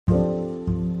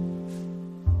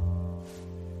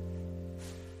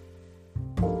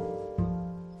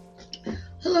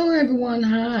Hello, everyone.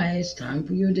 Hi, it's time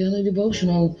for your daily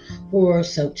devotional for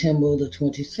September the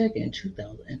 22nd,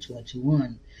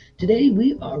 2021. Today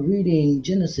we are reading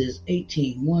Genesis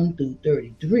 18:1 through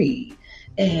 33.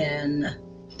 And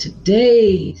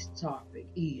today's topic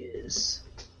is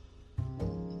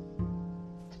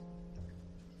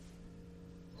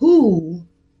who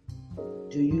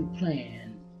do you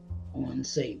plan on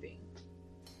saving?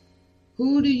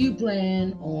 Who do you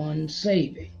plan on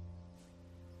saving?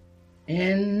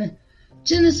 In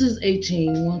Genesis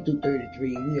 18:1 through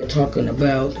 33, we are talking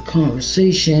about the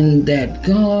conversation that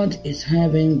God is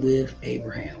having with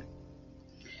Abraham.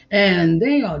 And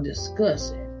they end up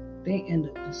discussing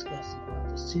about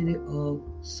the city of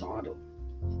Sodom.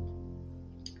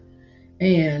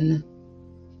 And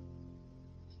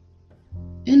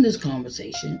in this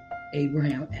conversation,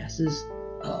 Abraham asks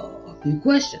a few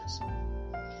questions.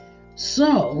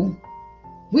 So,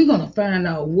 we're going to find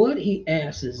out what he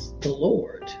asks the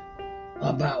Lord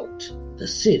about the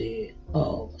city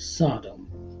of Sodom.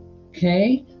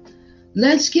 Okay?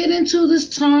 Let's get into this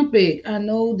topic. I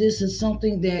know this is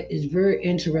something that is very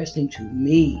interesting to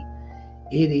me.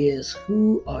 It is,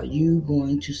 who are you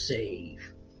going to save?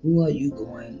 Who are you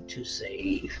going to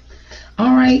save?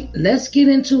 All right, let's get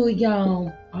into it,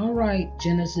 y'all. All right,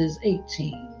 Genesis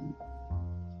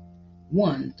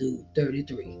 18:1 through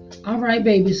 33. All right,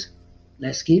 babies.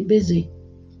 Let's get busy.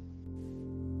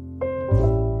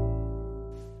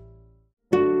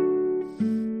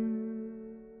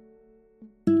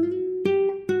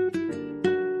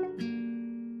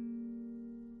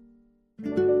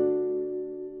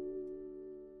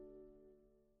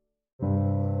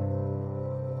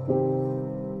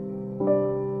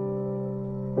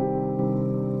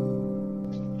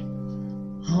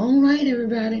 All right,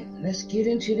 everybody. Let's get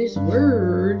into this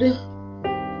word.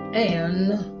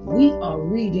 And we are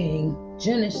reading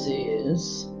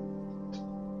Genesis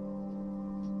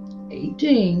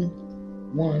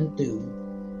 18:1 through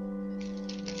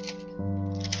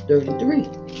 33.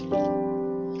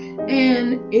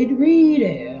 And it reads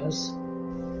as,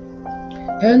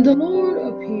 And the Lord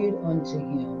appeared unto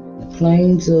him in the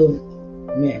plains of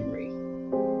Mamre,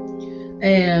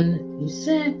 and he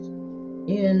sat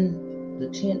in the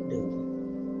tent door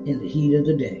in the heat of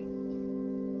the day.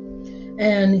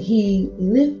 And he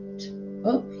lifted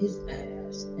up his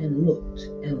eyes and looked,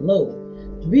 and lo,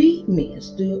 3 men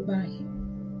stood by him.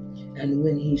 And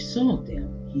when he saw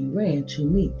them, he ran to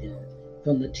meet them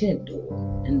from the tent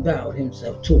door, and bowed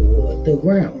himself toward the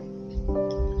ground,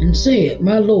 and said,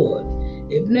 My Lord,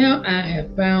 if now I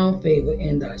have found favor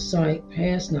in thy sight,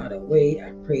 pass not away,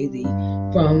 I pray thee,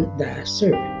 from thy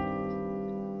servant.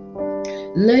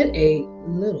 Let a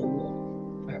little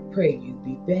while, I pray you,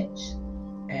 be fetched,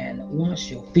 and wash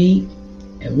your feet,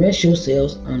 and rest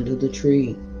yourselves under the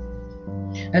tree.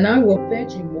 And I will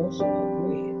fetch a morsel of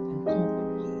bread, and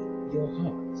comfort ye your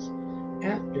hearts.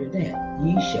 After that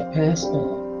ye shall pass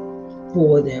on.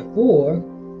 For therefore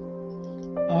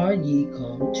are ye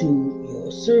come to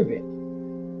your servant.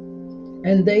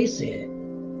 And they said,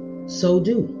 So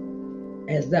do,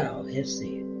 as thou hast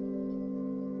said.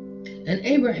 And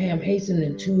Abraham hastened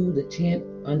into the tent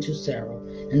unto Sarah,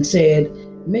 and said,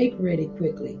 Make ready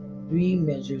quickly 3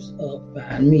 measures of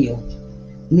fine meal,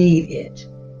 knead it,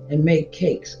 and make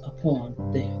cakes upon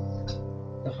the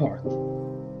hearth.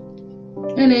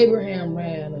 And Abraham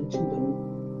ran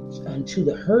unto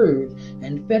the herd,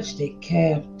 and fetched a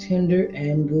calf tender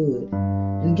and good,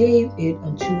 and gave it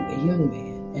unto a young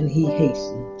man, and he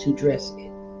hastened to dress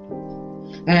it.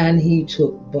 And he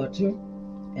took butter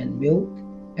and milk,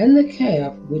 and the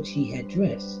calf which he had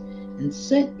dressed, and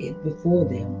set it before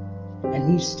them.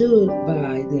 And he stood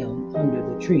by them under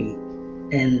the tree,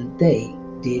 and they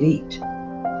did eat.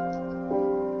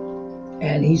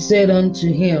 And they said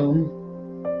unto him,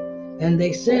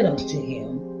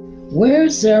 Where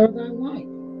is Sarah thy wife?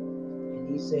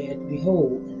 And he said,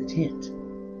 Behold, in the tent.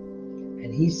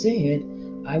 And he said,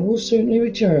 I will certainly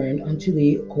return unto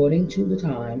thee according to the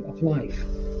time of life.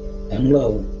 And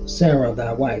lo, Sarah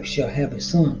thy wife shall have a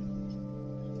son.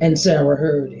 And Sarah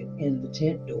heard it in the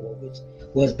tent door which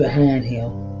was behind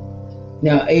him.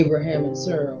 Now Abraham and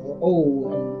Sarah were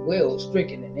old and well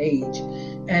stricken in age,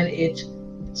 and it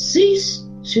ceased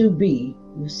to be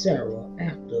with Sarah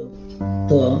after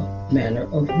the manner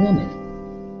of woman.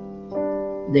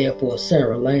 Therefore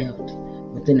Sarah laughed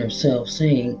within herself,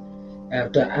 saying,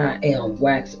 After I am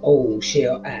waxed old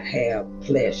shall I have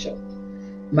pleasure,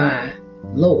 my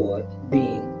Lord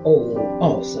being old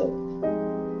also.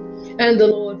 And the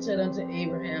Lord said unto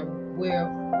Abraham,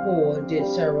 Wherefore did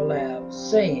Sarah laugh,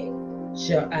 saying,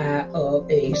 Shall I of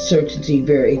a certainty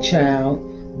bear a child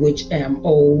which am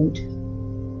old?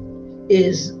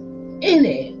 is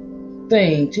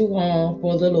anything too hard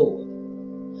for the Lord?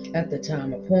 At the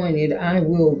time appointed, I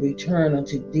will return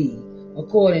unto thee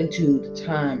according to the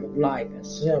time of life, and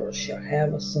Sarah shall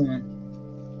have a son.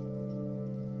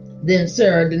 Then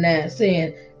Sarah denied,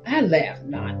 saying, I laughed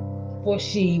not, for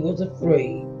she was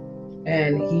afraid.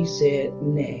 And he said,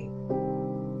 Nay,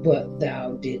 but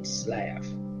thou didst laugh.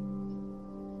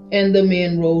 And the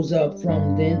men rose up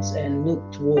from thence and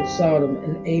looked toward Sodom,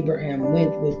 and Abraham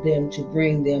went with them to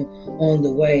bring them on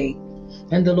the way.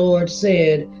 And the Lord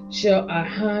said, Shall I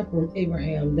hide from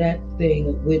Abraham that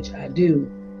thing which I do?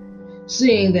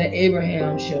 Seeing that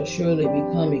Abraham shall surely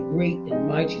become a great and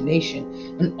mighty nation,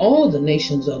 and all the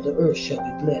nations of the earth shall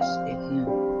be blessed in him.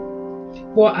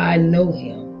 For I know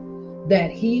him,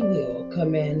 that he will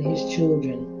command his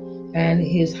children and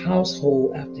his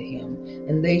household after him,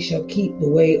 and they shall keep the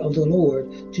way of the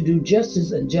Lord, to do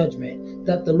justice and judgment,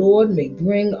 that the Lord may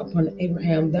bring upon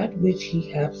Abraham that which he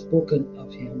hath spoken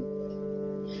of him.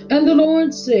 And the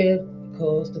Lord said,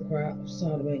 Because the cry of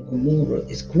Sodom and Gomorrah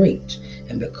is great,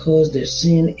 and because their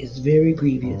sin is very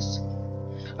grievous,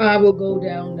 I will go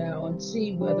down now and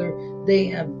see whether they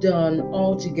have done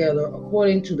altogether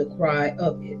according to the cry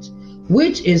of it,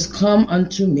 which is come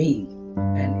unto me,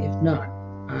 and if not,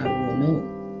 I will know.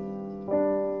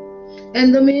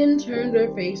 And the men turned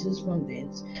their faces from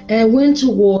thence, and went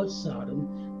toward Sodom,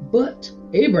 but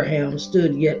Abraham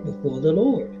stood yet before the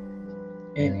Lord.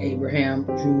 And Abraham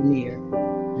drew near,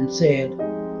 and said,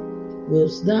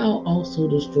 Wilt thou also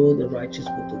destroy the righteous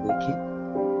with the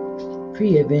wicked?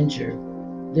 Peradventure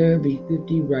there be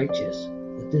 50 righteous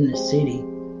within the city.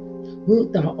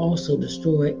 Wilt thou also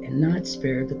destroy and not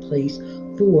spare the place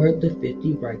for the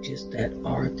 50 righteous that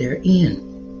are therein?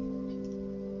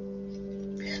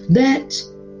 That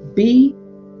be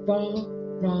far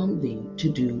from thee to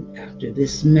do after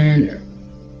this manner,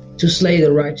 to slay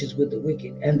the righteous with the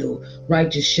wicked, and the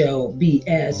righteous shall be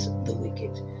as the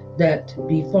wicked. That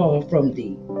be far from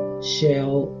thee.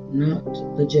 Shall not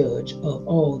the judge of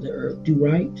all the earth do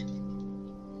right?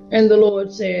 And the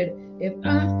Lord said, If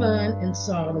I find in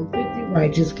Sodom 50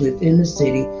 righteous within the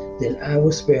city, then I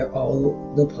will spare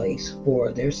all the place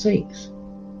for their sakes.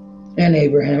 And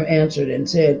Abraham answered and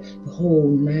said,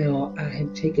 Behold, now I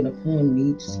have taken upon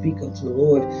me to speak unto the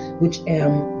Lord, which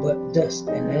am but dust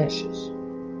and ashes.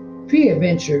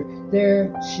 Peradventure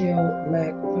there shall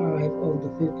lack 5 of the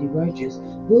 50 righteous.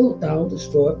 Wilt thou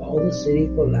destroy all the city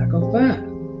for lack of 5?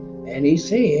 And he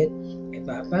said, If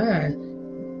I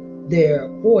find there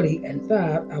 40 and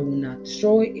 5, I will not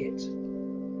destroy it.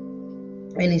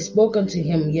 And he spoke unto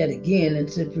him yet again,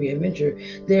 and said, Peradventure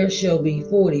there shall be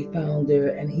 40 found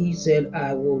there. And he said,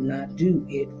 I will not do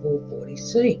it for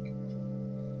 40's sake.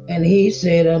 And he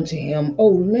said unto him, O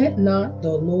let not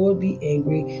the Lord be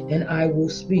angry, and I will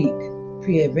speak.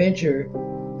 Peradventure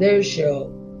there shall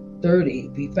 30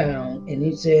 be found. And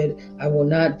he said, I will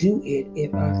not do it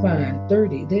if I find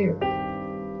 30 there.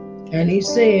 And he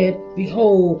said,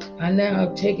 Behold, I now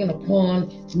have taken upon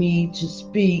me to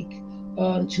speak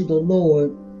unto the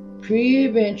Lord.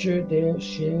 Peradventure there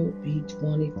shall be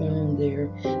 20 found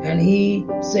there. And he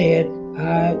said,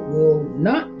 I will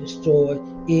not destroy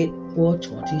it for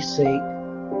 20's sake.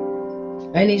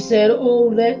 And he said, Oh,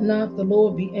 let not the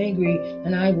Lord be angry,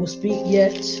 and I will speak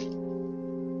yet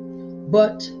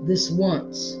but this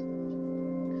once.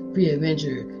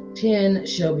 Peradventure 10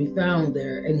 shall be found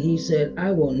there. And he said,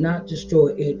 I will not destroy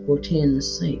it for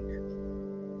 10's sake.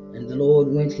 And the Lord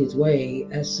went his way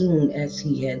as soon as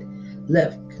he had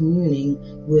left communing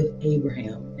with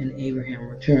Abraham, and Abraham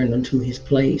returned unto his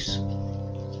place.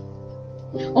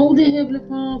 Oh, dear Heavenly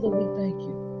Father, we thank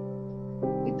you.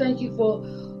 We thank you for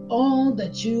all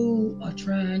that you are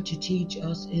trying to teach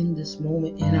us in this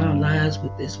moment in our lives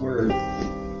with this word.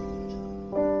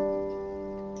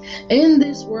 In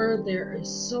this word, there is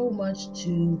so much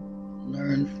to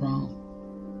learn from.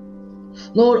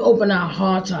 Lord, open our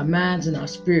hearts, our minds, and our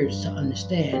spirits to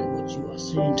understand what you are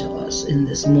saying to us in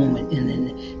this moment and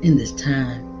in this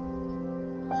time.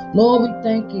 Lord, we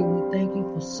thank you. We thank you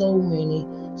for so many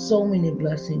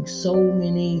blessings, so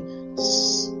many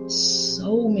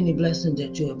blessings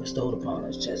that you have bestowed upon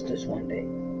us just this one day.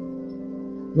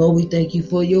 Lord, we thank you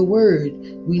for your word.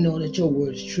 We know that your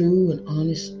word is true and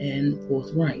honest and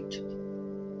forthright.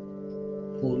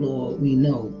 For Lord, we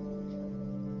know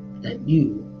that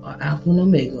you are Alpha and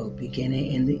Omega,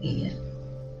 beginning and the end.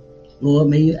 Lord,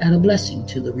 may you add a blessing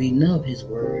to the reading of his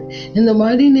word. In the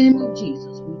mighty name of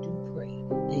Jesus, we do pray.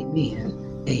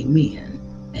 Amen, amen,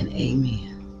 and amen.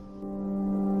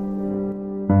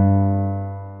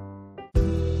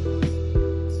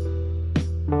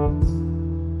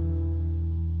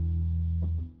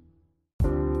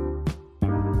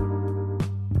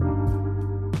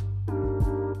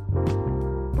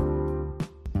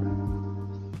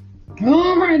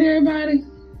 everybody?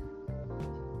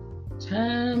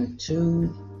 Time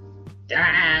to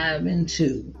dive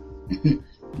into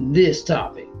this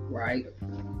topic, right?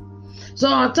 So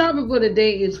our topic for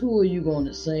today is, who are you going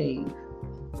to save?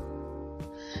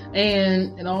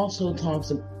 And it also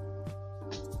talks about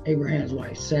Abraham's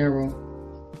wife, Sarah.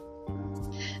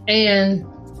 And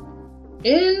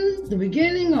in the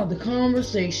beginning of the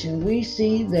conversation, we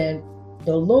see that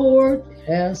the Lord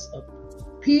has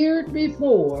appeared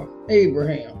before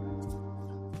Abraham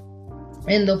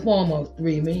in the form of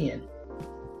 3 men.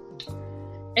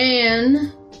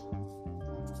 And,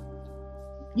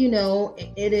 you know,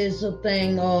 it is a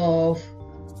thing of,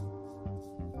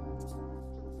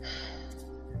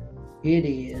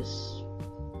 is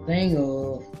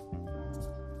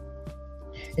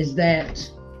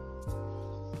that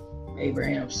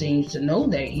Abraham seems to know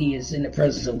that he is in the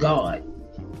presence of God.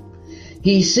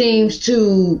 He seems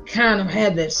to kind of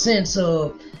have that sense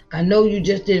of, I know you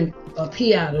just didn't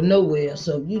appear out of nowhere.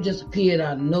 So if you just appeared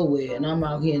out of nowhere, and I'm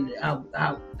out here out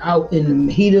in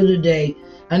the heat of the day,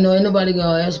 I know ain't nobody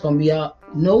else gonna be out.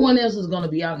 No one else is gonna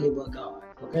be out here but God.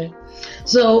 Okay,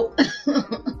 so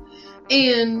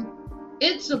and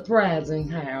it's surprising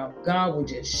how God will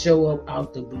just show up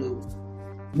out the blue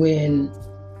when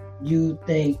you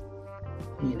think,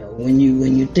 you know, when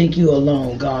you think you're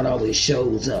alone, God always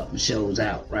shows up and shows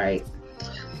out, right?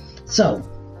 So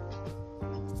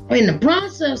in the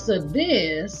process of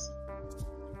this,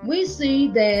 we see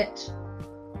that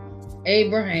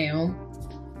Abraham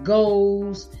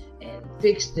goes and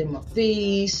fixed them a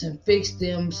feast and fixed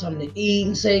them something to eat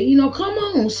and say, you know, come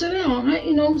on, sit down,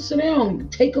 sit down,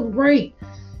 take a break.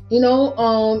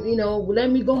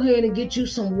 Let me go ahead and get you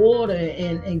some water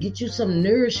and get you some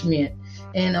nourishment.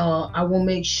 And I will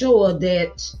make sure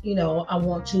that, I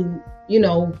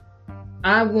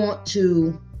want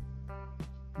to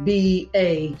be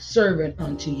a servant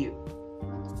unto you.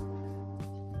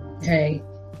 Okay?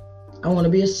 I want to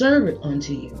be a servant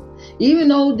unto you. Even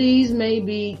though these may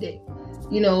be,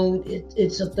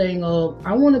 it's a thing of,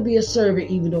 I want to be a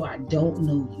servant even though I don't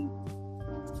know you.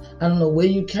 I don't know where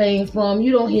you came from.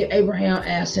 You don't hear Abraham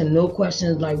asking no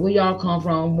questions like, where y'all come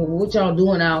from, what y'all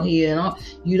doing out here, and all.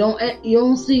 You don't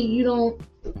see him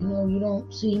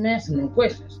asking no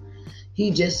questions.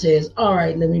 He just says, all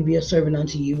right, let me be a servant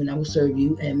unto you, and I will serve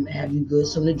you and have you good,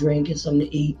 something to drink and something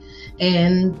to eat.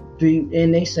 And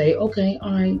they say, okay,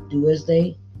 all right,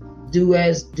 do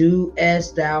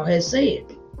as thou hast said.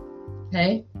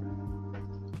 Okay?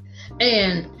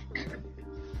 And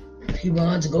he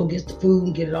runs to go get the food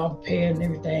and get it all prepared and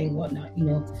everything, whatnot,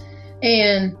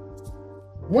 And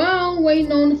while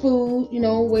waiting on the food, and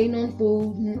then waiting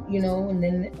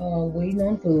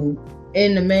on food,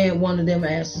 and the man, one of them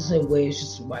asked and said, where's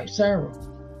his wife Sarah?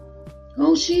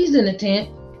 Oh, she's in the tent.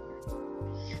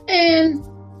 And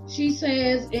she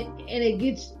says, and it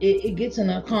gets in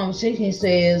a conversation. It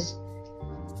says,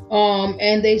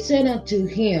 and they said unto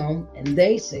him,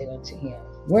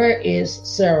 where is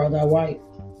Sarah thy wife?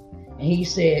 And he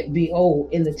said,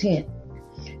 behold, in the tent.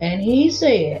 And he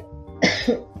said,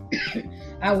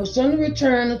 I will suddenly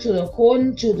return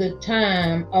according to the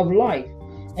time of life.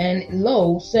 And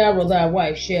lo, Sarah thy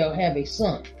wife shall have a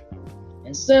son.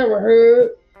 And Sarah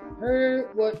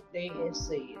heard what they had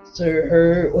said. Sarah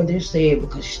heard what they said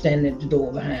because she's standing at the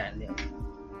door behind them.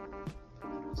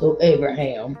 So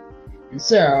Abraham and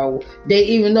Sarah,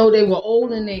 even though they were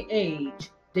old in their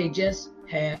age, they just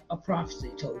had a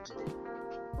prophecy told to them.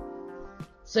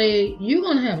 Say, you're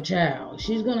going to have a child.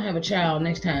 She's going to have a child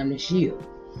next time this year.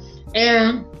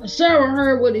 And Sarah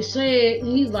heard what he said,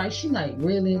 and she's like,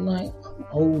 really? Like, I'm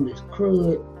old as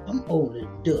crud. I'm old as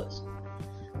dust.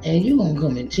 And you're going to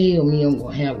come and tell me I'm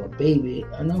going to have a baby.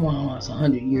 I know my mom's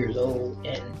 100 years old,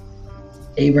 and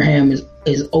Abraham is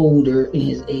older in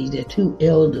his age. They're two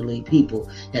elderly people,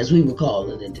 as we would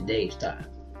call it in today's time.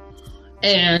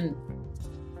 And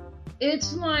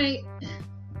it's like,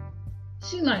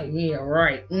 she's like, yeah,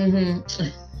 right. Mm-hmm.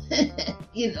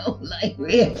 You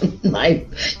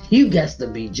got to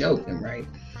be joking, right?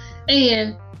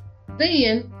 And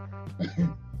then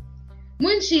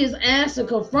when she is asked and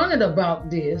confronted about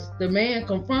this, the man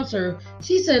confronts her.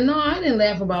 She said, no, I didn't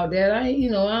laugh about that. I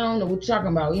don't know what you're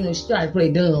talking about. She tried to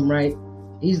play dumb, right?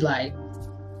 He's like,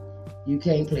 you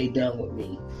can't play dumb with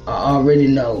me. I already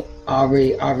know.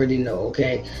 Already know.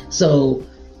 Okay. So,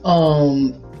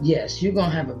 yes, you're gonna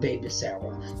have a baby,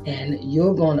 Sarah, and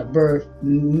you're gonna birth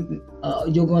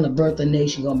a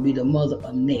nation. You're gonna be the mother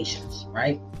of nations,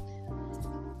 right?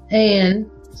 And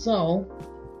so,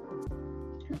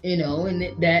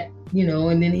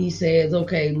 and then he says,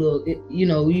 okay, look,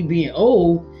 you being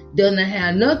old doesn't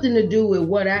have nothing to do with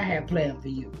what I have planned for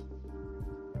you.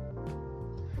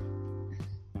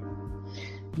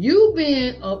 You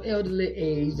being of elderly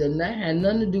age does not have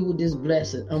nothing to do with this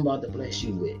blessing I'm about to bless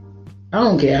you with. I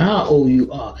don't care how old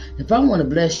you are. If I want to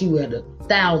bless you at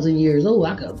 1,000 years old,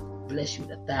 I can bless you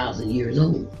at 1,000 years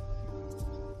old.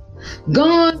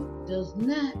 God does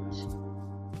not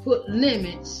put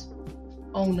limits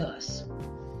on us.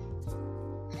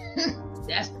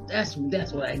 That's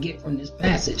what I get from this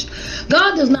passage.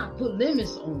 God does not put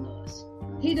limits on us.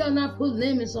 He does not put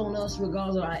limits on us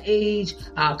regardless of our age,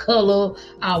 our color,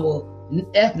 our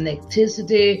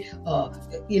ethnicity,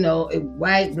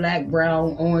 white, black,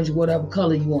 brown, orange, whatever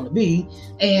color you want to be.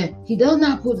 And he does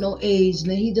not put no age,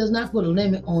 he does not put a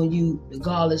limit on you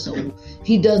regardless of,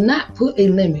 he does not put a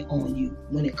limit on you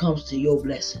when it comes to your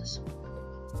blessings.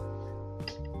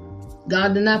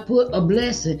 God did not put a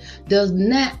blessing, does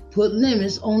not put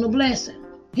limits on the blessing.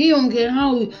 He don't care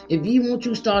how, if he wants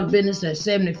you to start business at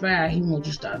 75, he wants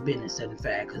you to start business at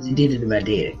 75 because he did it to my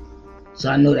daddy. So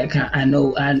I know that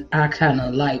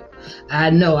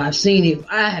I've seen it.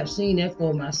 I have seen that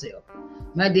for myself.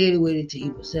 My daddy waited till he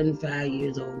was 75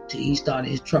 years old till he started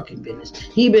his trucking business.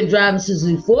 He been driving since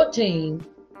he was 14.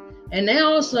 And now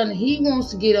all of a sudden he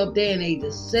wants to get up there in age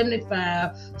of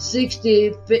 75, 60,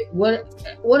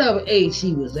 whatever age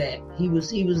he was at. He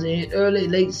was in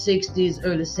late 60s,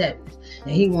 early 70s.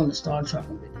 And he wanted to start a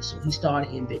trucking business. So he started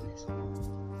his business.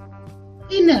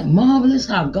 Isn't that marvelous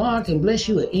how God can bless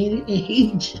you at any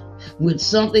age with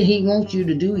something he wants you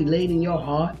to do? He laid in your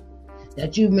heart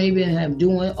that you maybe have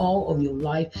doing all of your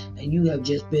life and you have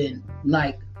just been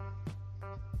like,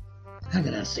 how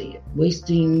can I say it?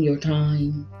 Wasting your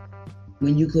time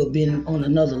when you could have been on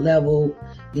another level.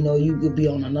 You could be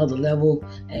on another level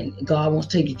and God wants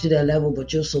to take you to that level,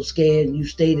 but you're so scared and you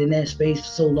stayed in that space for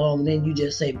so long. And then you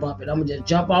just say, bump it. I'm going to just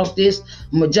jump off this.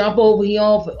 I'm going to jump over here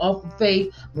off of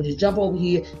faith. I'm going to just jump over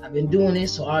here. I've been doing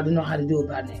this, so I already know how to do it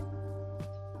by now.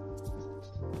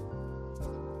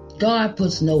 God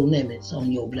puts no limits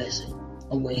on your blessing.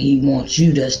 When he wants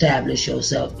you to establish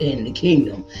yourself in the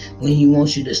kingdom, when he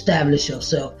wants you to establish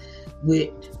yourself with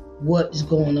what is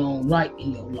going on right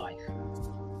in your life.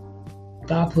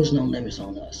 God puts no limits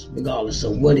on us, regardless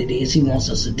of what it is he wants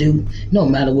us to do, no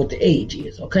matter what the age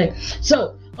is, okay?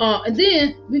 So, and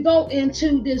then we go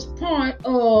into this part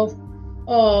of,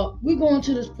 where,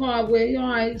 all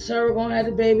right, Sarah gonna have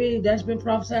the baby, that's been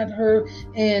prophesied to her,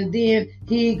 and then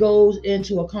he goes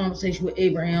into a conversation with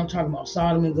Abraham, talking about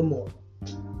Sodom and Gomorrah.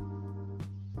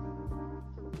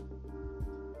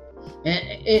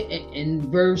 And in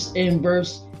verse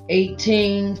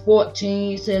 18,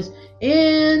 14, it says,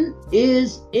 and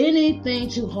is anything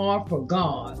too hard for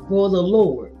God, for the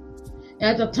Lord?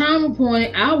 At the time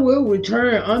appointed, I will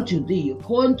return unto thee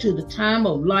according to the time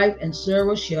of life, and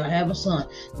Sarah shall have a son.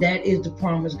 That is the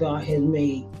promise God has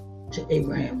made to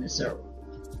Abraham and Sarah.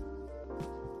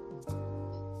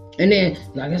 And then,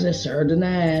 like I said, Sarah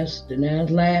denies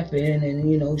laughing,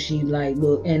 and she like,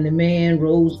 look, and the man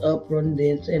rose up from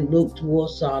thence and looked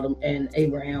towards Sodom, and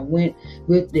Abraham went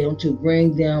with them to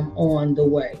bring them on the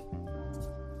way.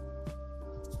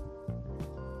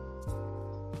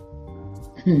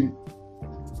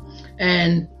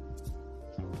 And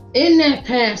in that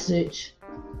passage,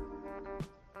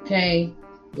 okay,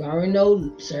 we already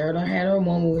know Sarah done had her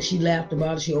moment where she laughed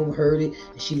about it, she overheard it,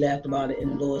 and she laughed about it,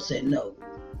 and the Lord said, no,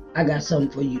 I got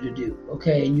something for you to do,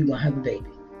 okay, and you're going to have a baby.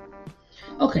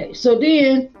 Okay, so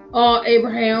then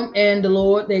Abraham and the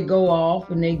Lord, they go off,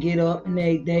 and they get up, and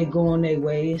they go on their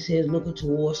way. It says, looking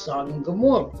towards Sodom and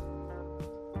Gomorrah.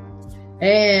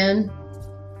 And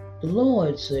the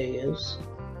Lord says,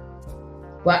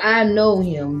 for I know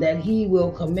him, that he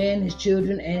will command his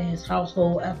children and his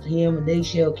household after him, and they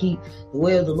shall keep the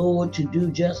way of the Lord to do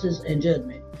justice and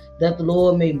judgment, that the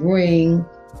Lord may bring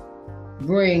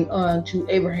unto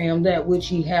Abraham that which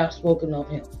he hath spoken of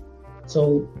him.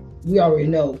 So we already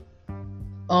know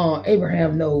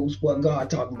Abraham knows what God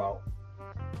talking about.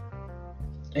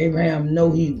 Abraham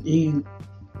know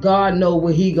God know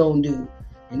what he gonna do,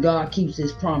 and God keeps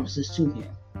his promises to him.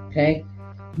 Okay.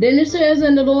 Then it says,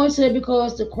 and the Lord said,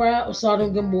 because the cry of Sodom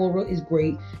and Gomorrah is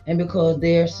great, and because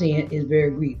their sin is very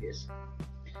grievous,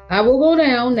 I will go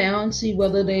down now and see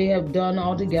whether they have done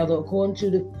altogether according to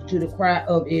the cry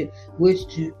of it,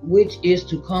 which is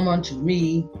to come unto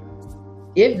me.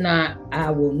 If not,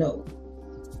 I will know.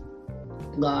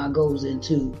 God goes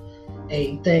into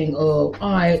a thing of,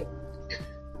 all right,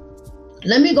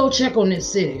 let me go check on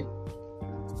this city.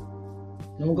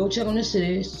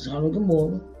 Sodom and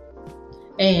Gomorrah.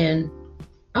 And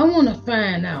I want to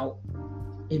find out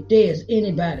if there's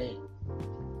any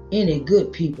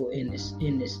good people in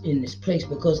this place,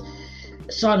 because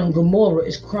Sodom and Gomorrah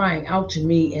is crying out to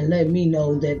me and letting me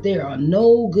know that there are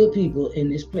no good people in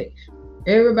this place.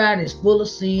 Everybody is full of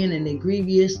sin and they're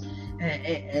grievous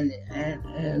and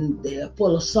they're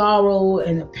full of sorrow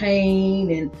and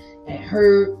pain and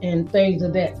hurt and things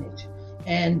of that nature.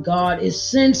 And God is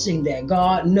sensing that.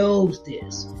 God knows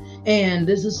this. And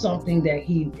this is something that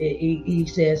he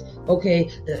says, okay,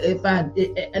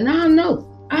 and I know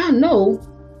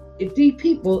if these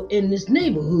people in this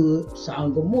neighborhood, Sodom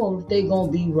and Gomorrah, if they're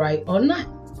going to be right or not.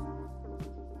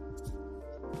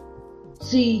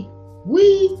 See,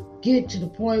 we get to the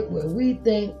point where we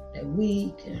think that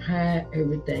we can hide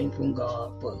everything from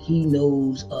God, but he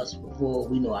knows us before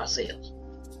we know ourselves.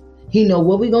 He knows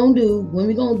what we're going to do, when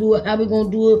we're going to do it, how we're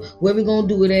going to do it, where we're going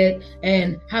to do it at,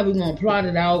 and how we're going to plot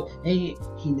it out. And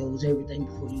he knows everything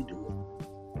before you do it.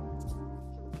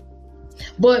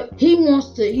 But he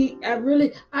wants to,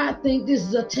 I think this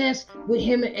is a test with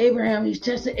him and Abraham. He's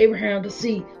testing Abraham to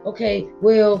see, okay,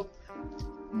 well,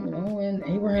 and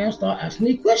Abraham started asking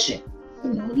these questions.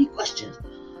 These questions.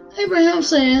 Abraham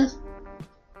says,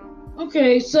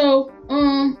 okay, so,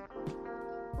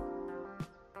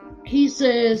 he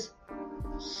says,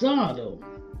 Sodom.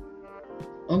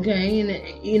 Okay,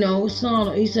 and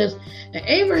Sodom. He says, and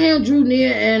Abraham drew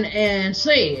near and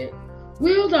said,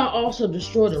 will thou also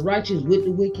destroy the righteous with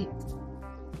the wicked?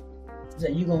 Is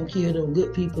that you gonna kill them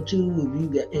good people too?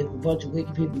 If a bunch of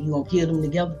wicked people, you gonna kill them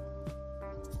together?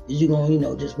 Is you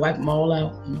gonna, just wipe them all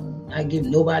out? Not give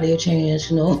nobody a chance,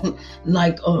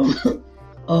 like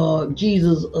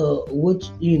Jesus,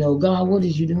 God, what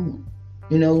is you doing?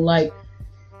 Like,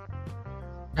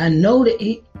 I know that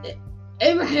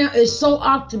Abraham is so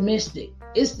optimistic.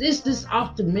 It's this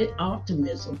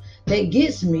optimism that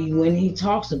gets me when he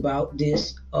talks about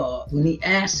this. When he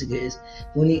asks the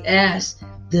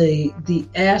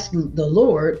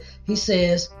Lord, he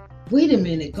says, "Wait a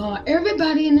minute, God.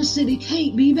 Everybody in the city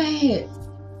can't be bad.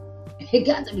 It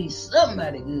got to be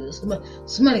somebody good.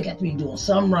 Somebody got to be doing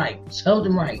something right.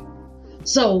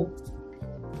 So."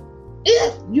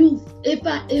 If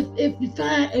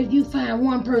you find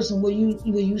one person, will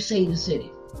you save the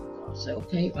city? I'll say,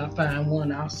 okay, if I find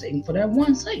one, I'll save him for that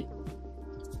one sake.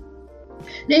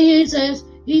 Then he says,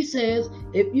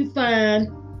 if you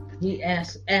find, he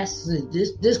asks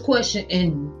this question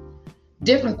in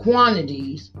different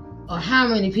quantities of how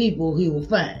many people he will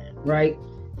find, right?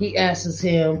 He asks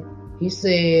him, he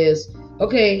says,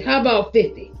 okay, how about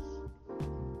 50?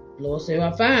 Lord said, if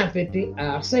I find 50,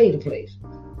 I'll save the place.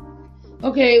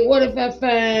 Okay, what if I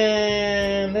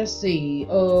find, let's see,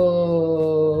 5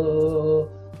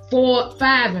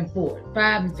 and 40,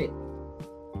 5 and 50.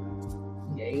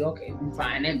 Yeah, okay, if you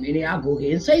find that many, I'll go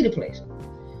ahead and save the place.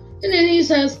 And then he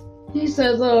says, let's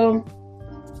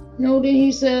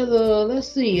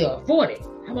see, 40.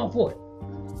 How about 40?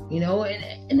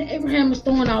 And Abraham is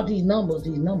throwing out these numbers,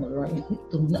 right?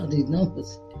 Throwing out these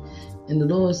numbers. And the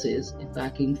Lord says, if I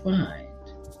can find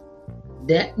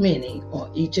that many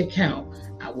on each account,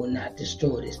 I will not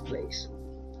destroy this place.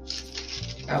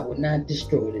 I will not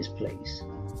destroy this place.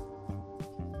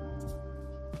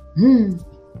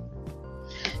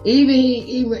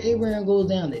 Even Abraham goes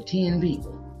down to 10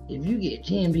 people. If you get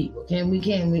 10 people, if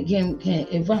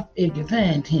you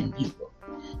find 10 people,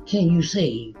 can you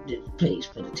save this place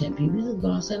for the 10 people?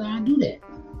 God said, I'll do that.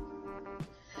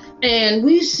 And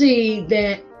we see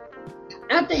that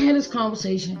after they had this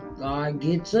conversation, God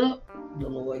gets up. The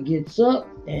Lord gets up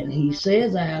and he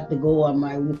says, I have to go on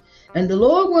my way. And the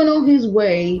Lord went on his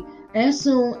way as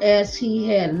soon as he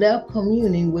had left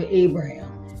communing with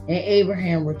Abraham. And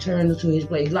Abraham returned to his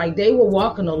place. Like they were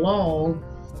walking along.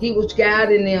 He was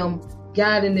guiding them,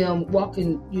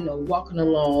 walking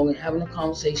along and having a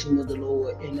conversation with the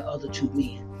Lord and the other two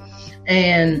men.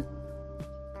 And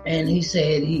he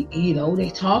said,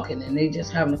 they talking and they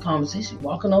just having a conversation,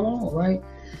 walking along, right?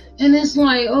 And it's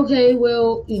like, okay,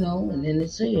 well, and then it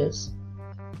says,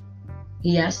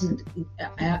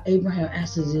 Abraham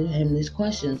asks him these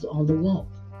questions on the walk.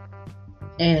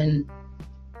 And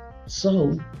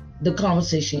so the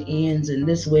conversation ends, and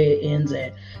this way it ends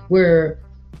at where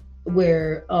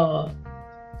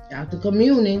after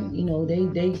communing,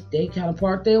 they kind of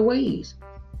part their ways.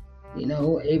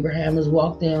 Abraham has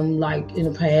walked them like in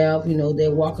a path,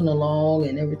 they're walking along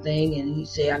and everything. And he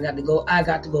said, I got to go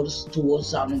towards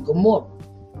Sodom and Gomorrah.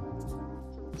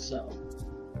 So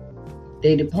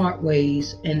they depart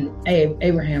ways and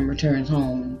Abraham returns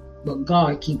home, but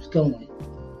God keeps going.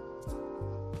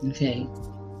 Okay.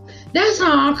 That's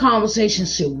how our conversation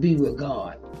should be with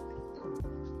God.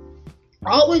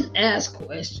 Always ask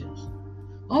questions.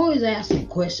 Always asking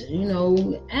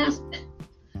questions, ask.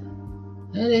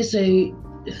 And they say,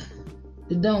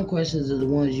 The dumb questions are the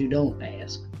ones you don't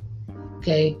ask.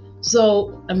 Okay?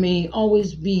 So,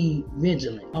 always be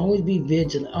vigilant. Always be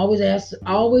vigilant.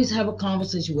 Always have a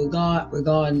conversation with God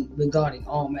regarding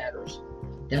all matters.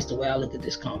 That's the way I look at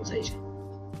this conversation.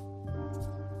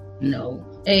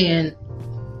 And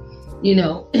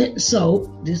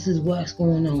so this is what's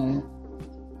going on.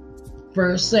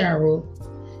 First, Sarah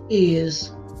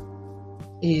is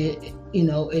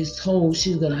told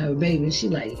she's gonna have a baby, and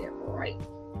she's like, yeah, all right.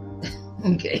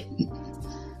 Okay.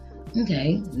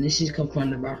 And then she's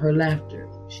confronted about her laughter.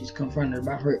 She's confronted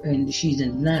about her, and she's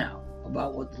in denial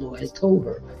about what the Lord has told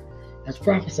her, has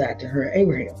prophesied to her,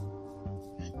 Abraham,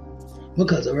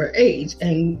 because of her age.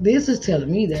 And this is telling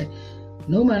me that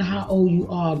no matter how old you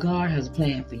are, God has a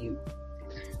plan for you.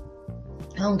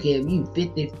 I don't care if you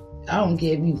 50, I don't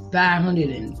care if you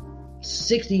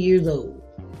 560 years old.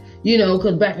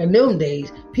 Because back in them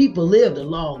days, people lived a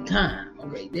long time.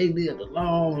 Okay, they lived a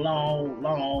long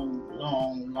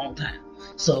time.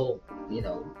 So,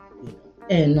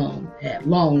 and had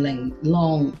long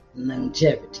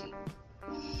longevity.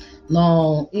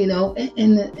 And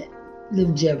the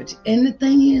longevity. And the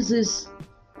thing is,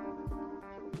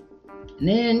 and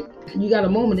then you got a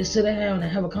moment to sit down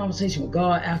and have a conversation with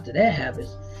God after that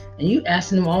happens. And you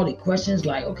asking him all the questions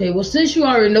like, okay, well, since you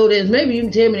already know this, maybe you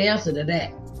can tell me the answer to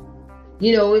that.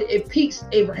 It piques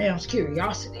Abraham's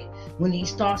curiosity when he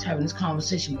starts having this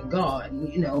conversation with God,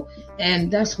 and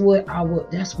that's what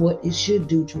it should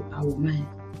do to our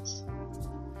minds.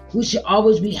 We should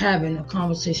always be having a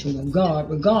conversation with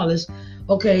God, regardless.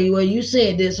 Okay, well, you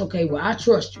said this. Okay, well, I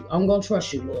trust you. I'm going to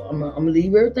trust you, Lord. I'm going to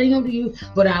leave everything up to you,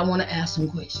 but I want to ask some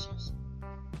questions.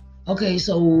 Okay,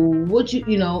 so what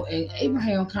and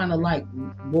Abraham kind of like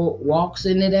walks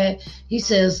into that. He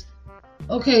says,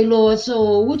 okay, Lord,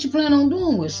 so what you plan on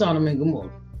doing with Sodom and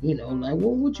Gomorrah?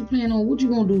 What you plan on? What you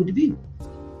going to do with the people?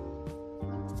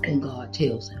 And God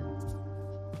tells him.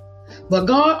 But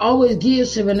God always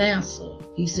gives him an answer.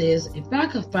 He says, if I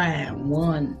could find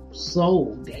one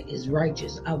soul that is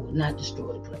righteous, I would not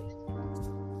destroy the place.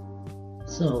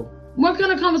 So, what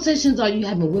kind of conversations are you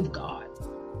having with God?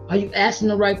 Are you asking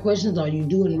the right questions? Are you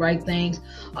doing the right things?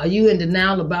 Are you in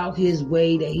denial about his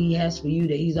way that he has for you,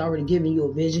 that he's already given you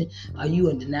a vision? Are you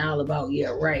in denial about,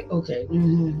 yeah, right, okay,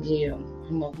 yeah,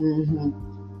 I'm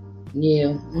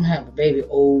gonna have a baby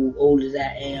old as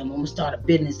I am. I'm gonna start a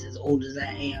business as old as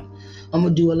I am. I'm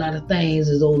gonna do a lot of things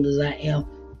as old as I am.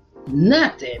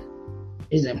 Nothing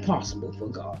is impossible for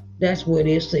God. That's what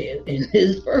it says in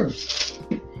his verse.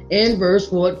 In verse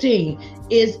 14,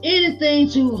 is anything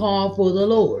too hard for the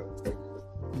Lord?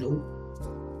 Nope.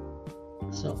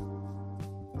 So,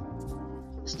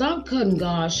 stop cutting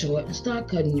God short and stop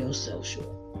cutting yourself short.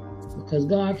 Because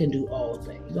God can do all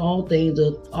things. All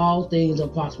things are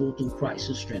possible through Christ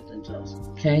who strengthens us.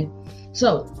 Okay?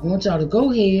 So, I want y'all to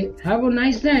go ahead, have a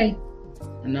nice day,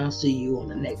 and I'll see you on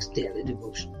the next daily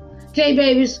devotion. Okay,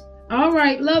 babies? All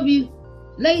right, love you.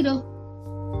 Later.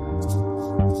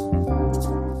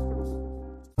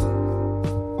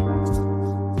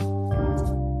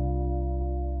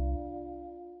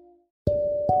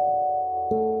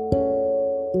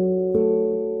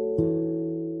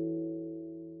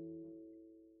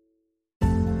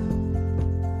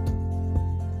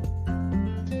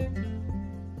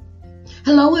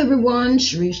 Hello everyone,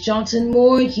 Sharice Johnson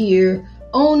Moore here,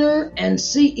 owner and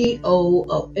CEO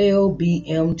of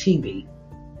LBM TV.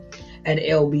 At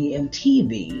LBM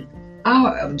TV,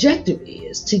 our objective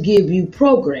is to give you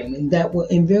programming that will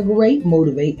invigorate,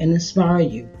 motivate, and inspire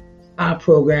you. Our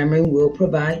programming will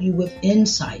provide you with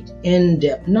insight,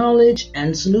 in-depth knowledge,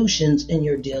 and solutions in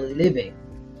your daily living.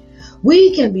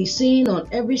 We can be seen on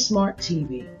every smart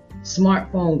TV,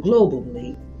 smartphone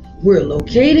globally. We're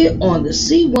located on the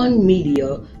C1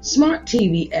 Media Smart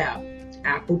TV app,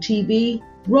 Apple TV,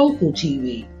 Roku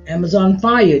TV, Amazon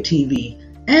Fire TV,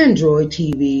 Android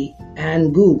TV,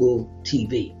 and Google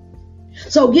TV.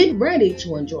 So get ready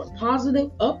to enjoy positive,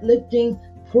 uplifting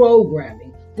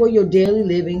programming for your daily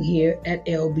living here at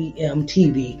LBM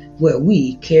TV, where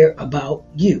we care about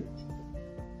you.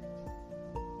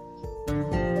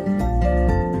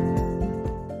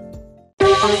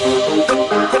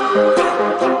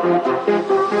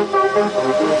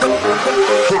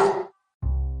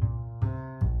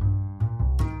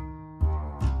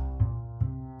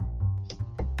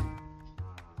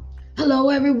 Hello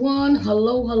everyone,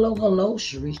 hello,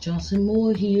 Sharice Johnson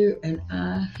Moore here, and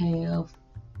I have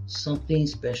something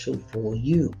special for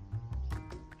you.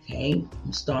 Okay,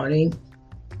 I'm starting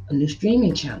a new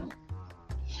streaming channel,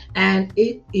 and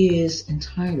it is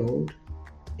entitled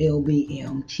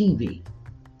LBM TV.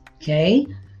 Okay,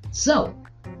 so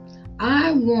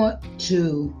I want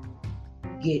to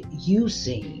get you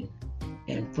seen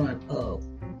in front of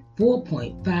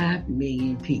 4.5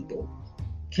 million people.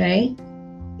 Okay?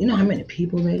 You know how many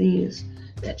people that is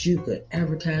that you could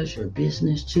advertise your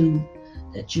business to,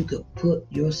 that you could put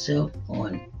yourself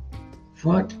on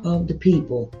front of the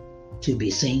people to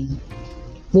be seen?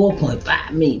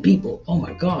 4.5 million people. Oh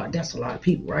my God, that's a lot of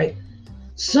people, right?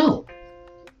 So,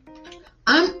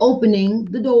 I'm opening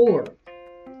the door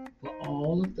for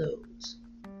all of those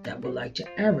that would like to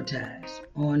advertise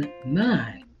on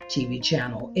my TV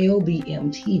channel,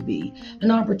 LBM TV, an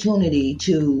opportunity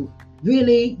to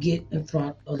really get in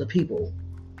front of the people.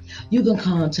 You can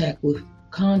contact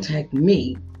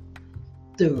me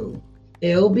through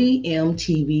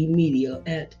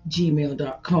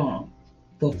lbmtvmedia@gmail.com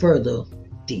for further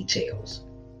details.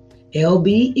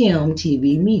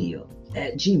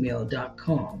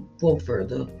 lbmtvmedia@gmail.com for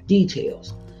further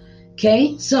details.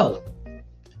 Okay, so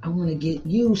I want to get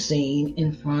you seen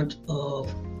in front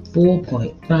of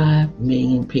 4.5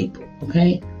 million people.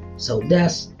 Okay, so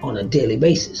that's on a daily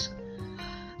basis.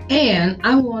 And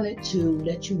I wanted to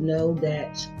let you know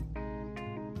that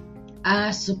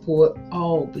I support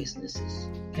all businesses.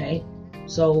 Okay,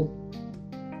 so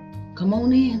come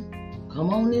on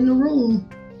in the room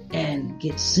and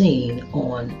get seen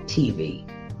on TV.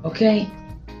 Okay,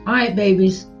 all right,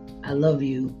 babies, I love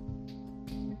you.